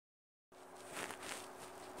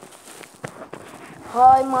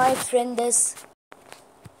Hi my friends,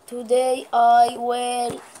 today I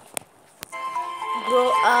will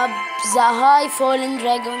grow up the high fallen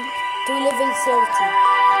dragon to level 30.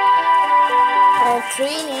 I'm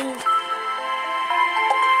training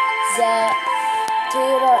the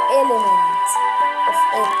terra element of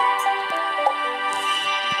it.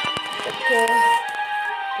 Okay.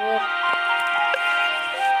 Where?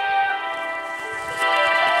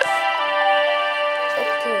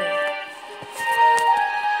 Okay.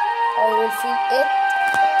 I will feed it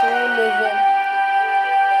to level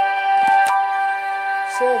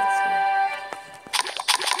 30.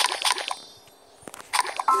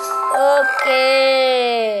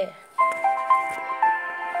 Okay.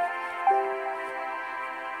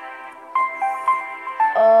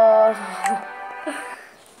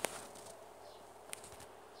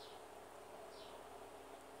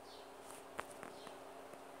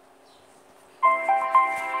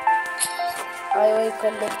 I will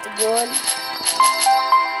collect gold.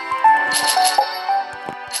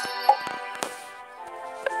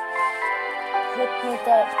 Hot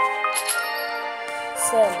metal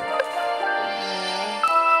cell.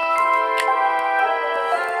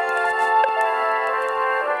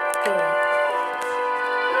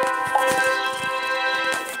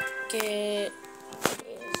 Okay.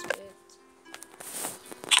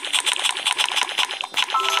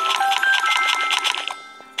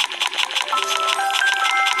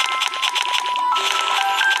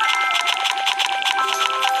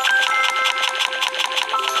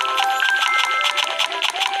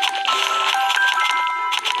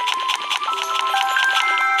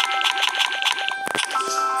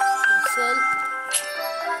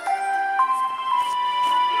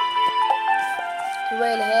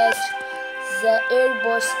 Will hatch the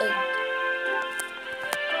airboss egg.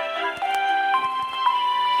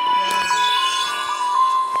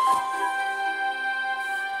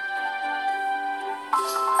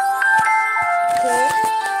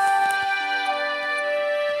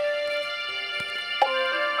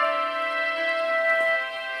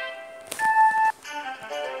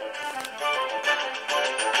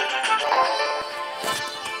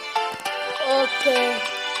 Okay.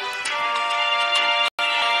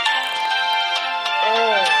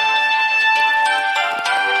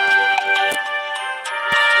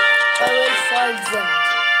 I will fight them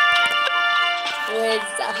with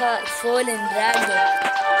the fallen dragon.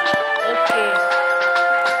 Okay.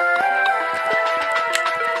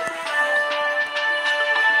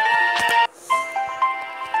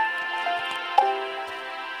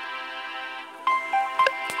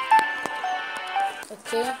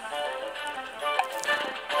 Okay.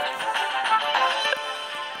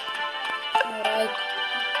 Alright.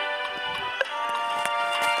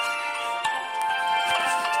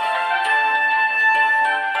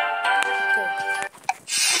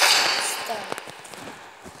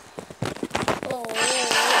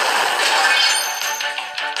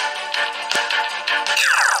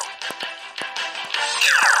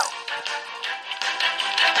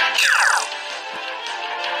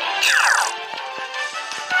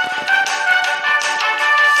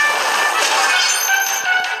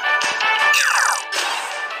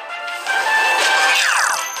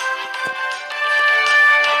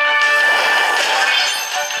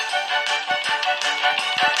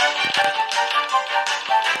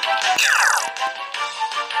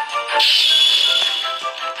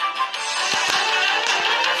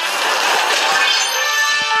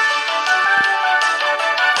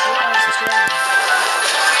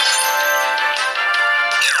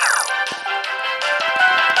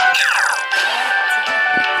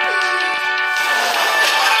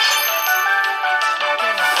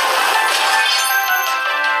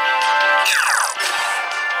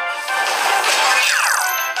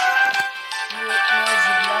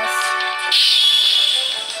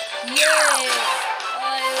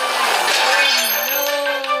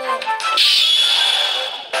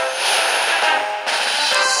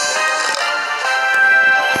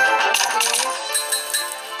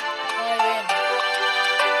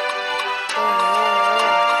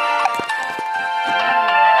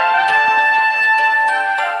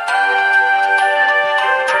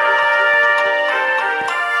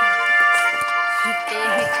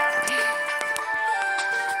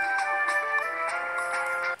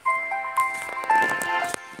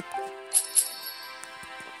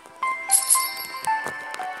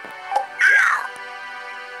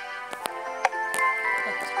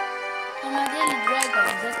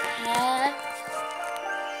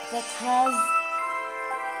 That has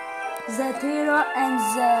the terra and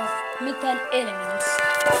the metal elements.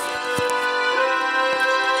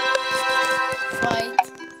 Fight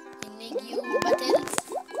in League battle.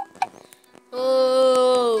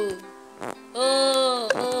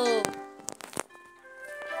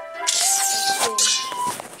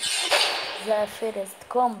 first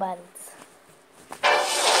combat.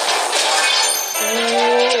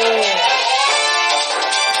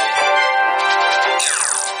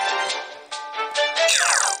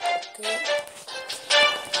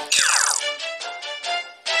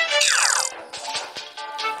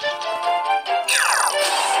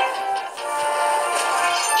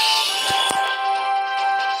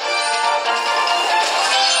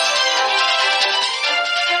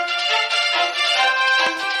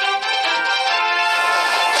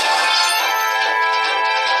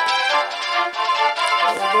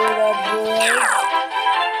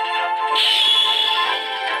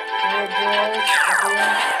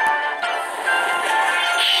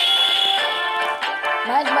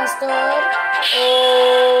 Magma Store.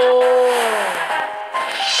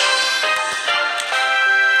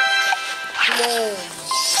 Play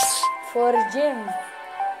for gym.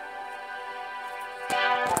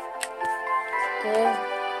 Okay.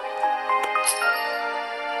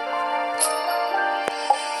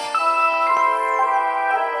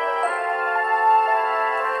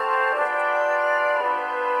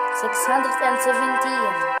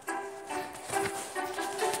 $617.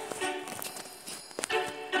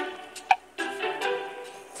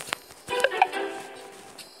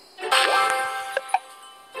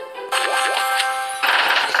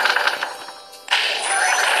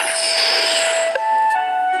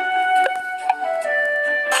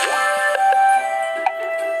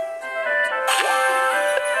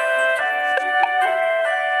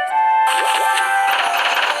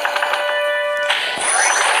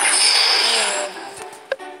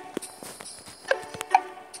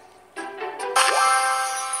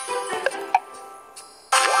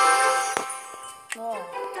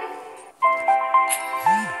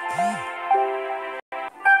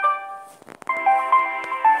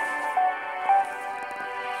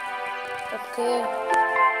 Okay.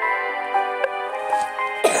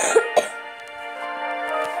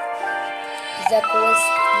 The quest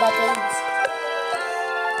battles.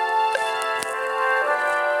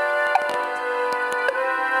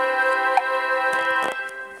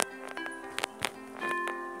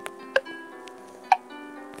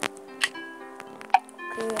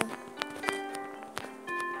 Okay.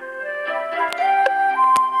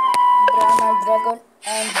 Primal Dragon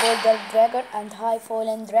and Boulder Dragon and High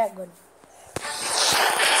Fallen Dragon.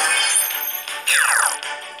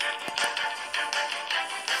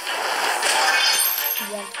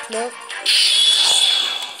 Look,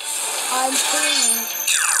 I'm training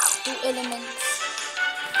 2 elements,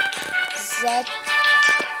 that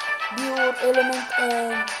pure element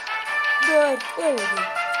and dark element.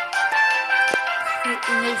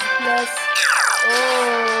 Image plus.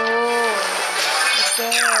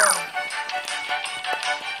 Okay.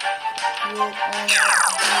 You are plus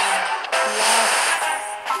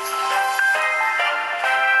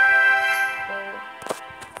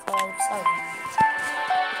 5,000.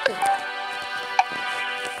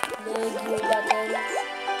 Lego battles.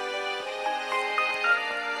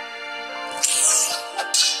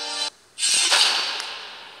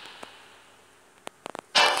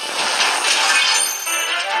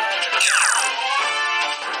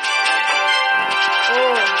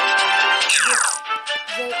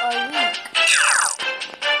 They are weak.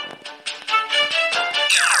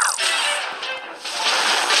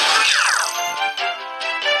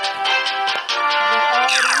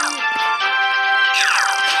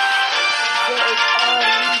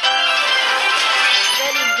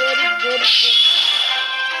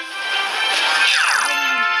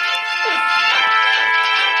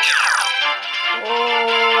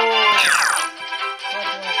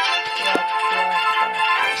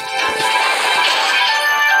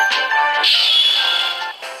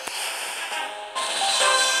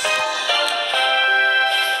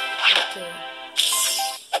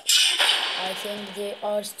 I think they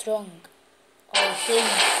are strong. I think.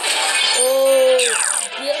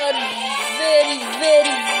 They are very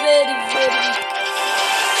weak.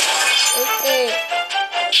 Okay.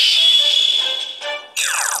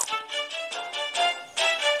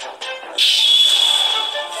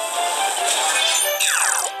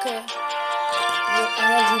 Okay. Your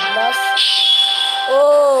energy blast.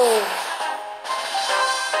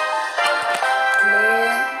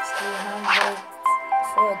 Claim 300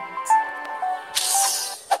 food.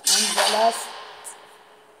 And the last.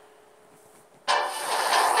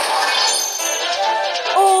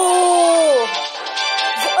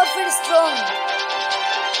 They are very strong.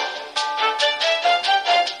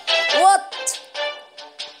 What?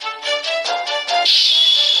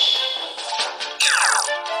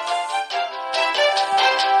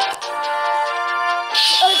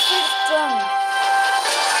 They are very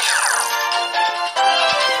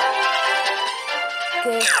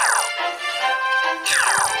Okay.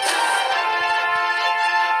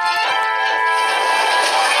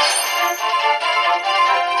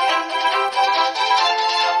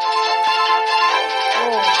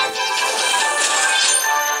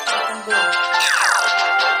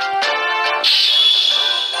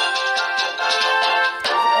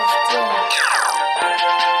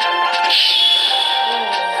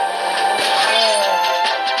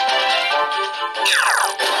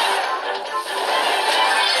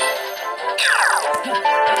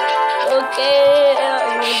 Okay,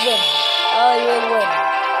 you will win. I will win.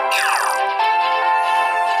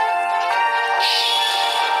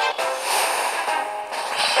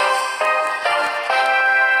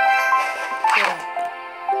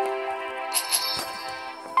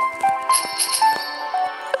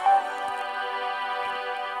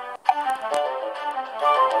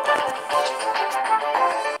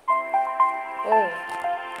 Oh.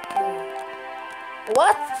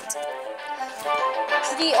 What?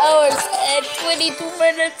 3 hours and 22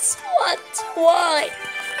 minutes. What? Why?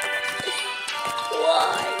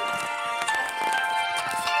 Why?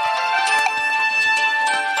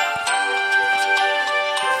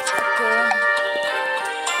 Okay.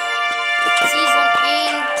 Season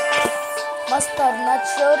 8. Master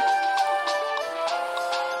Nature.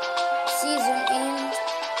 Season end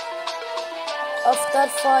after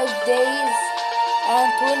 5 days and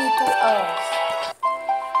 22 hours.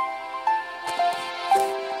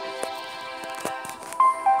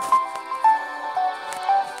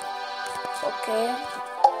 Okay.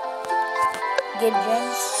 Get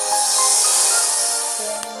gems.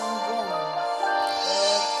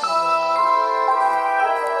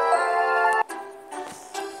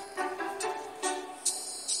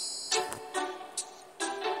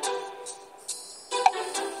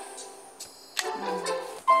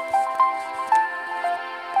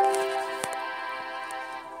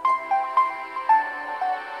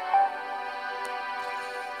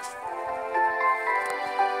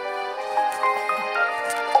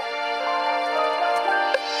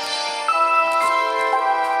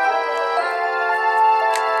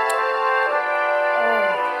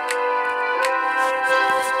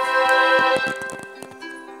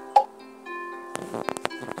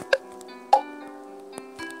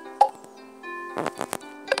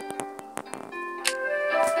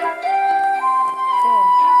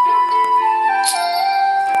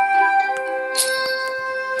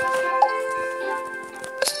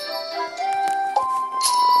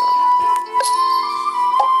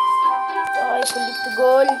 Collect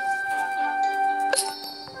gold.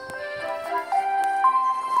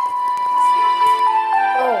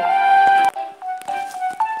 Oh.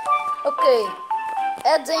 Okay.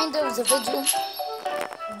 At the end of the video,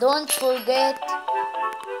 don't forget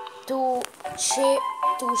to share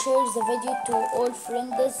the video to all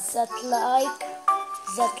friends that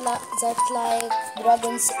like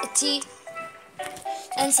Dragon City,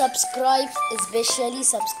 and subscribe, especially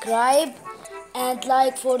subscribe and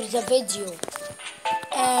like for the video.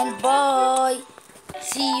 And bye.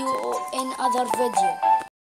 See you in other video.